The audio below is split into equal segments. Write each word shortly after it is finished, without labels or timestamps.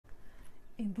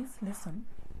In this lesson,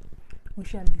 we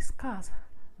shall discuss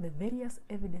the various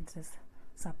evidences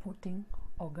supporting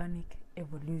organic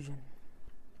evolution.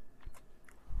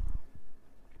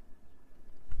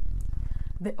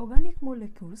 The organic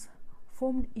molecules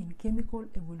formed in chemical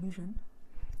evolution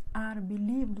are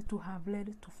believed to have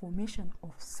led to formation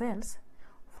of cells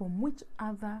from which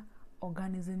other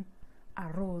organisms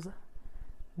arose,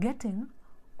 getting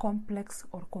complex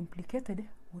or complicated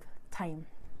with time.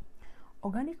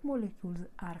 Organic molecules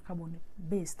are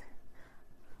carbon-based,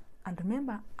 and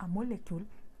remember, a molecule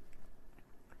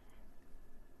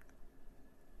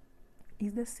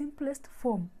is the simplest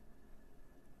form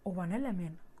of an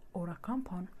element or a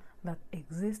compound that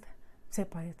exists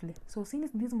separately. So since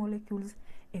these molecules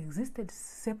existed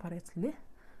separately,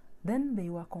 then they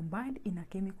were combined in a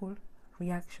chemical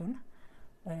reaction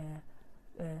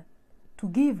to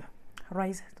give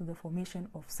rise to the formation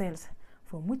of cells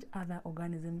from which other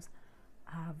organisms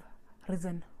have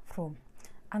risen from.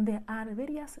 And there are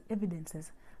various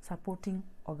evidences supporting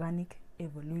organic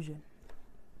evolution.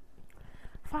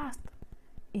 First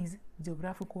is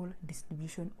geographical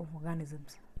distribution of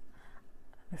organisms.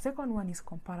 The second one is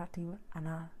comparative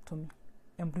anatomy,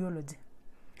 embryology.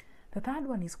 The third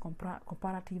one is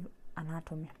comparative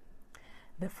anatomy.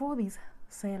 The fourth is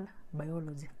cell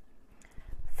biology.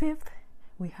 Fifth,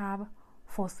 we have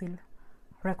fossil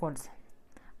records.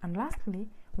 And lastly,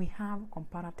 we have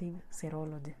comparative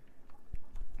serology.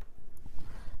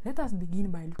 Let us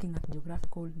begin by looking at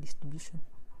geographical distribution.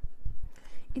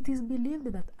 It is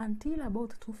believed that until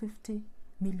about 250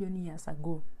 million years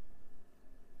ago,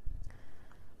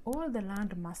 all the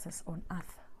land masses on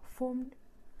Earth formed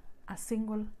a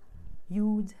single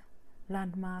huge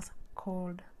landmass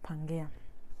called Pangaea.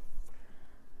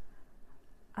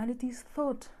 And it is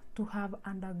thought to have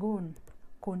undergone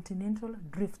continental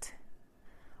drift,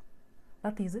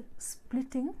 that is,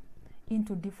 splitting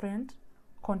into different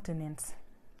continents.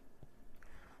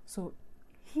 So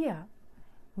here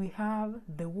we have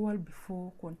the world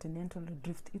before continental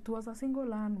drift. It was a single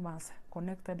landmass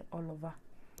connected all over,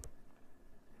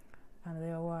 and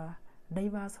there were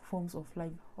diverse forms of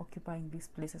life occupying these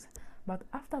places. But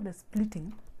after the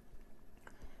splitting,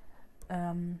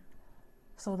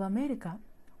 South America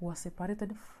was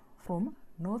separated from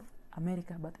North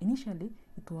America, but initially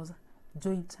it was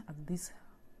joined at this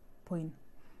point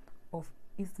of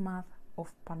Isthmus of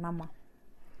Panama.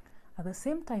 At the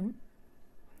same time,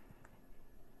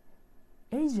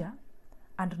 Asia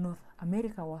and North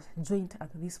America was joined at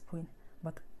this point,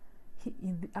 but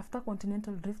after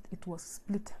continental drift it was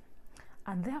split,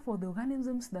 and therefore the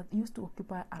organisms that used to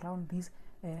occupy around these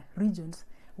regions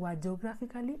were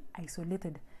geographically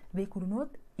isolated. They could not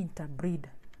interbreed.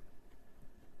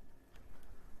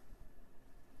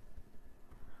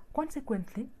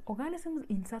 Consequently, organisms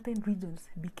in certain regions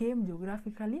became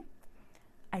geographically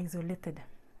isolated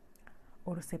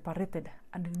or separated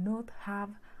and did not have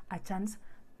a chance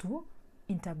to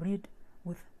interbreed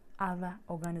with other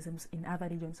organisms in other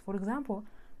regions. For example,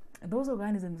 those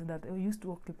organisms that used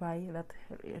to occupy that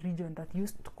region that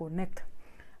used to connect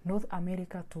North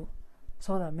America to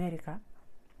South America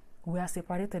were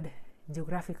separated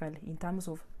geographically in terms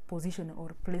of position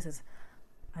or places.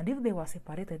 And if they were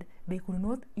separated, they could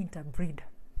not interbreed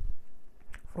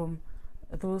from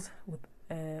those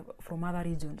from other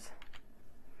regions.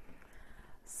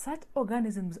 Such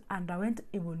organisms underwent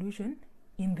evolution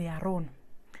in their own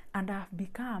and have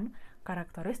become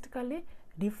characteristically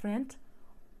different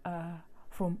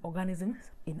from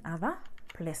organisms in other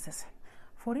places.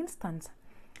 For instance,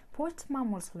 poached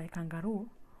mammals like kangaroo,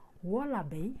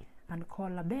 wallaby, and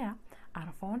koala bear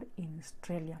are found in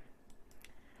Australia,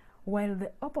 while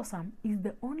the opossum is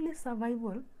the only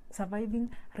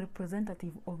surviving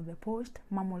representative of the poached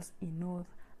mammals in North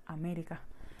America.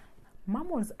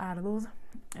 Mammals are those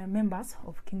members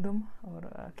of kingdom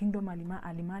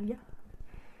Animalia,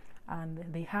 and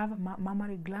they have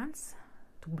mammary glands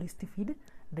to breastfeed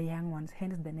the young ones,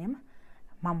 hence the name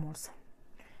mammals.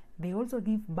 They also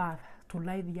give birth to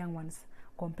live young ones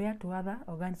compared to other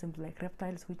organisms like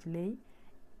reptiles which lay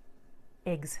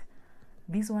eggs.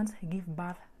 These ones give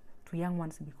birth to young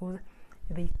ones because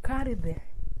they carry the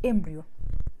embryo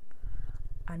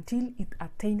until it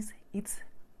attains its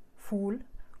full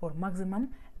or maximum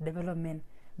development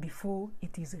before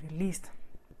it is released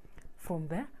from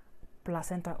the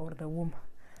placenta or the womb.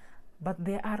 But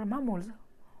there are mammals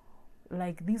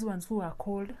like these ones who are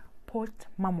called poached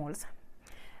mammals.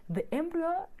 The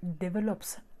embryo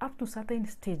develops up to certain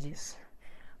stages.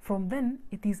 From then,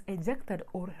 it is ejected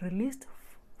or released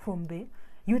from the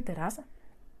uterus,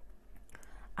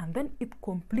 and then it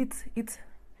completes its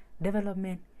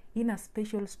development in a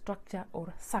special structure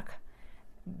or sac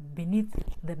beneath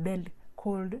the belt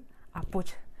called a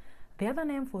pouch. The other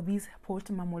name for these pouched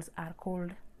mammals are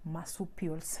called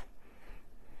marsupials.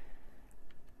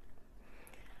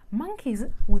 Monkeys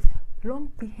with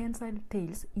long prehensile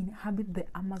tails inhabit the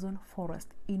Amazon forest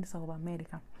in South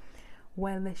America,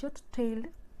 while the short-tailed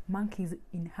monkeys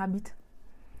inhabit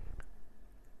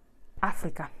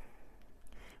Africa.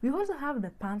 We also have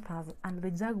the panthers and the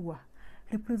jaguar,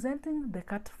 representing the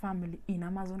cat family in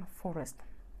Amazon forest.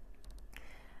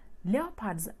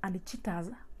 Leopards and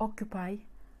cheetahs occupy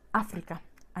Africa,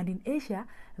 and in Asia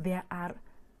there are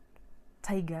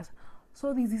tigers.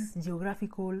 So this is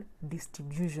geographical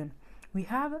distribution. We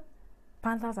have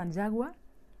panthers and jaguar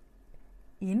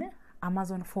in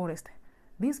Amazon forest.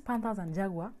 These panthers and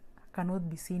jaguar cannot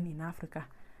be seen in Africa.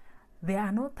 There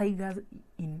are no tigers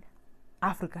in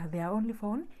Africa. They are only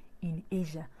found in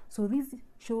Asia. So this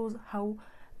shows how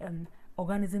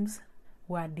organisms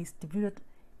were distributed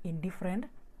in different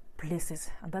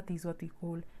places, and that is what we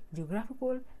call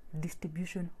geographical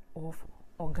distribution of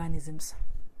organisms.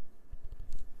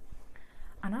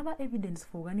 Another evidence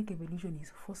for organic evolution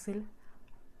is fossil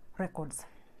records.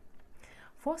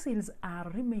 Fossils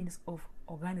are remains of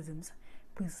organisms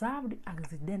preserved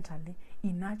accidentally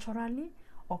in naturally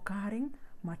occurring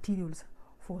materials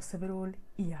for several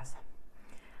years,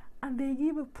 and they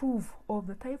give proof of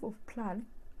the type of plant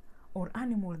or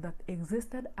animal that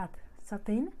existed at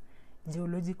certain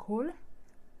geological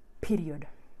period.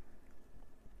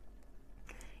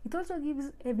 It also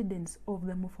gives evidence of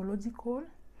the morphological,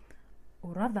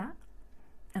 or rather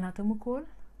anatomical,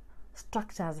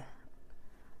 structures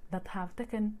that have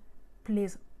taken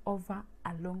place over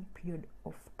a long period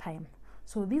of time.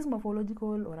 So these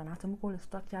morphological or anatomical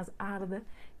structures are the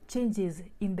changes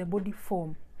in the body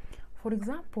form. For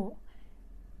example,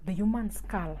 the human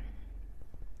skull.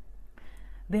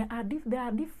 There are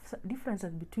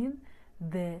differences between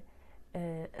the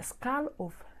skull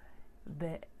of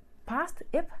the past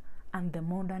ape and the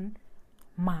modern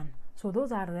man. So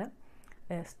those are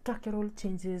the structural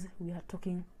changes we are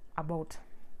talking about,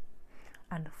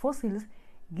 and fossils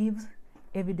gives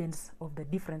evidence of the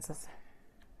differences.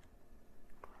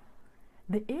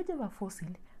 The age of a fossil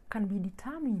can be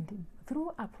determined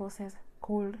through a process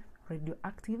called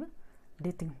radioactive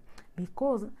dating,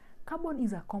 because carbon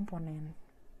is a component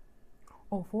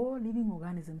of all living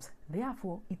organisms.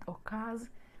 Therefore, it occurs,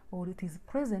 or it is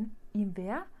present in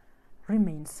their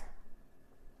remains,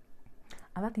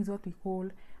 and that is what we call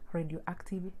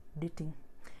radioactive dating.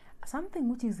 Something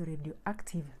which is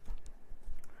radioactive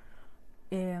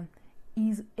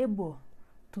is able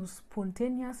to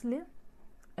spontaneously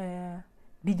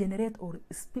degenerate or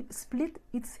split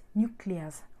its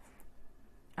nucleus,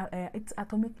 its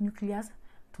atomic nucleus,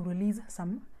 to release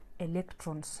some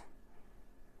electrons.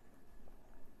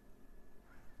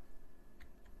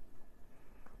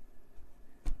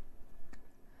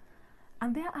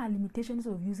 And there are limitations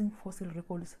of using fossil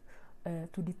records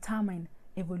to determine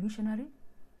evolutionary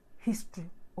history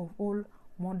of all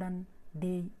modern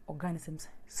day organisms,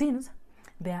 since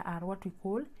there are what we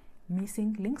call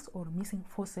missing links or missing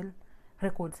fossil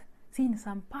records, since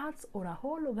some parts or a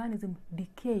whole organism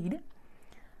decayed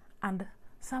and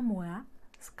some were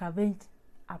scavenged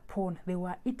upon. They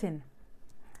were eaten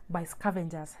by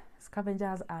scavengers.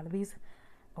 Scavengers are these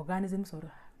organisms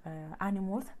or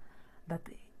animals that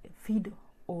feed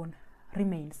on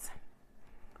remains.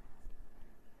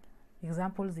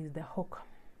 Examples is the hawk.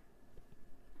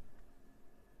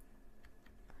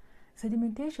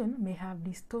 Sedimentation may have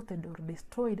distorted or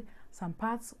destroyed some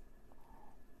parts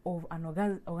of an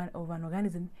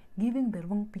organism, giving the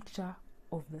wrong picture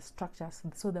of the structures.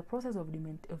 So the process of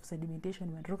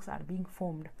sedimentation, when rocks are being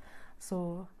formed,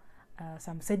 so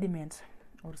some sediment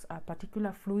or a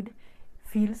particular fluid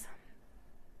fills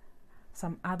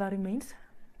some other remains,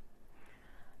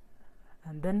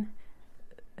 and then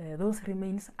those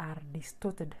remains are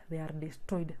distorted, they are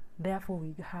destroyed. Therefore,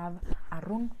 we have a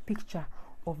wrong picture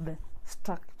of the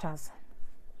structures.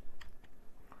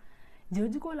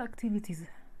 Geological activities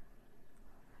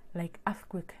like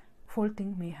earthquake,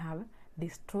 faulting may have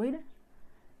destroyed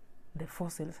the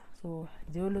fossils. So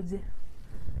geological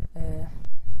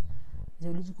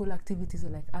activities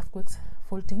like earthquakes,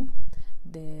 faulting,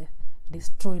 they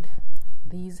destroyed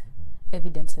these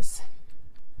evidences.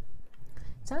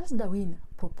 Charles Darwin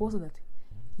proposed that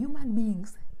human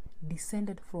beings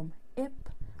descended from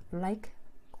ape-like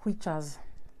creatures.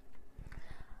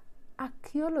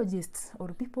 Archaeologists,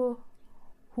 or people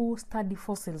who study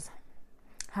fossils,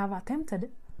 have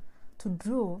attempted to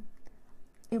draw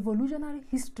evolutionary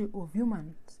history of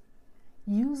humans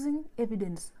using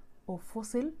evidence of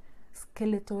fossil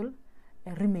skeletal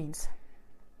remains.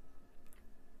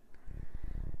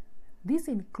 These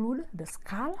include the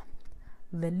skull,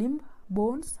 the limb,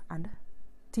 bones, and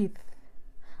teeth,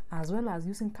 as well as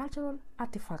using cultural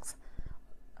artifacts.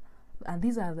 And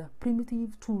these are the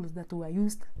primitive tools that were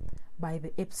used by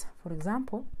the apes. For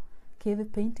example,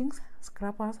 cave paintings,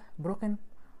 scrappers, broken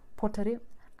pottery,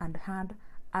 and hand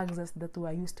axes that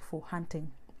were used for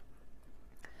hunting.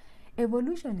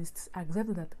 Evolutionists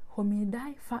accept that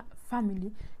Hominidae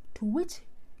family, to which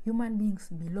human beings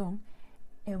belong,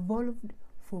 evolved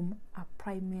from a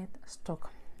primate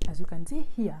stock. As you can see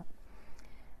here,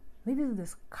 this is the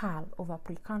skull of a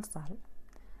precursor,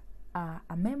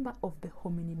 a member of the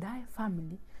Hominidae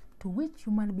family to which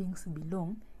human beings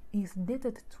belong, is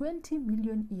dated 20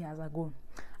 million years ago.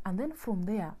 And then from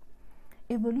there,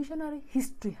 evolutionary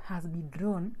history has been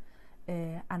drawn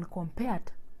and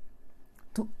compared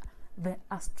to the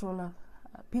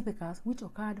Australopithecus, which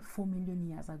occurred 4 million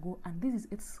years ago, and this is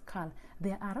its skull.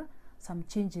 There are some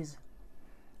changes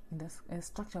in the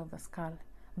structure of the skull.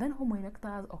 Then Homo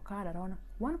erectus occurred around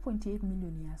 1.8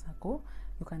 million years ago.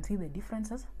 You can see the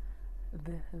differences.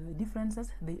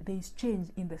 There is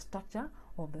change in the structure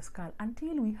of the skull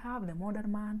until we have the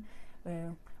modern man,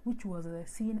 which was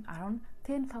seen around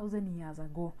 10,000 years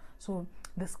ago. So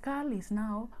the skull is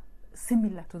now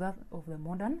similar to that of the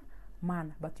modern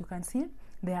man, but you can see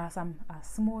there are some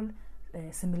small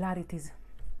similarities.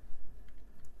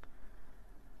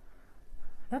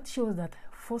 That shows that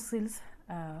fossils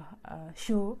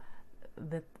show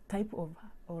the type of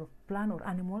or plant or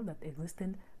animal that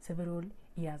existed several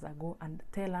years ago and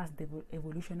tell us the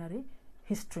evolutionary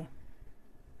history.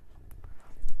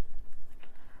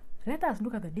 Let us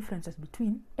look at the differences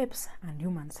between apes and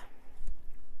humans.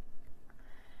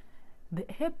 The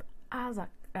ape has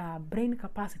a brain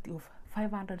capacity of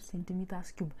 500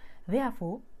 centimeters cube.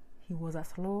 Therefore, he was a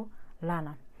slow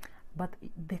learner. But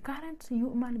the current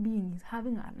human being is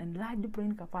having an enlarged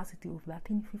brain capacity of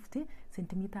 1350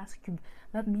 centimeters cube.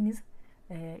 That means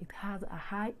it has a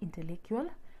high intellectual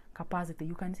capacity.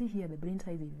 You can see here the brain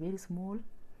size is very small,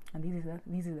 and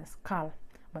this is the skull.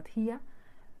 But here,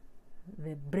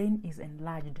 the brain is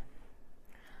enlarged.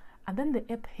 And then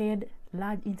the ape had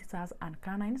large incisors and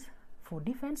canines for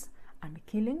defense and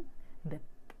killing the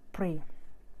prey.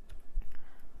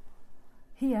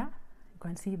 Here, you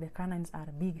can see the canines are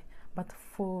big. But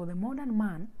for the modern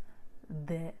man,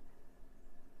 the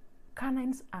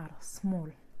canines are small,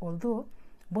 although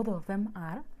both of them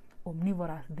are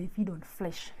omnivorous. They feed on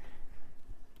flesh.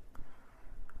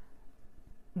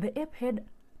 The ape had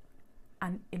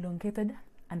an elongated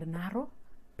and narrow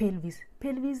pelvis.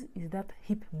 Pelvis is that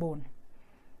hip bone.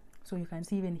 So you can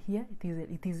see even here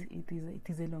it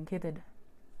is elongated.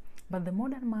 But the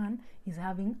modern man is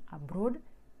having a broad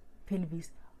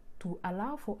pelvis to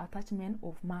allow for attachment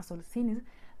of muscle, since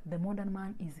the modern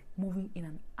man is moving in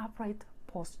an upright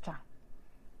posture.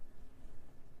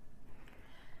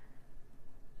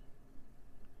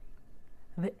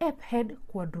 The ape had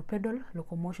quadrupedal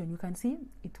locomotion. You can see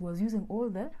it was using all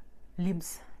the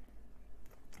limbs,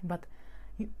 but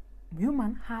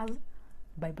human has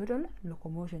bipedal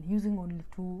locomotion using only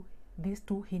these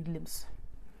two hind limbs,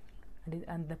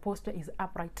 and the posture is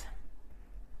upright.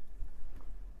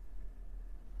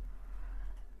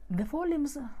 The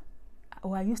forelimbs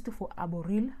were used for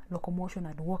arboreal locomotion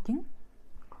and walking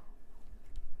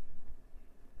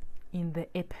in the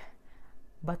ape.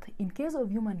 But in case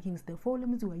of human beings, the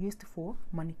forelimbs were used for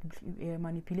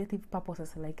manipulative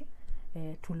purposes like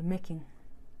tool making.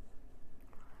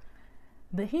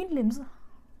 The hind limbs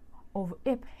of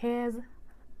ape has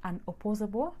an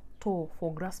opposable toe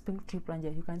for grasping tree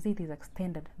branches. You can see it is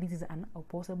extended. This is an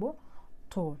opposable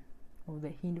toe of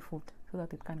the hind foot so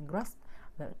that it can grasp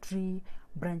the tree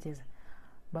branches.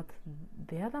 But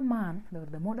the other man,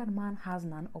 the modern man, has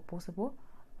an opposable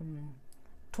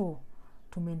toe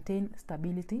to maintain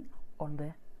stability on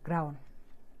the ground.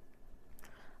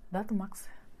 That marks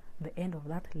the end of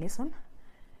that lesson.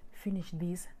 Finish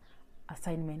this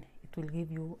assignment. It will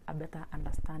give you a better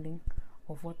understanding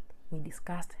of what we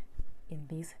discussed in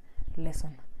this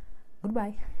lesson.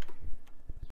 Goodbye.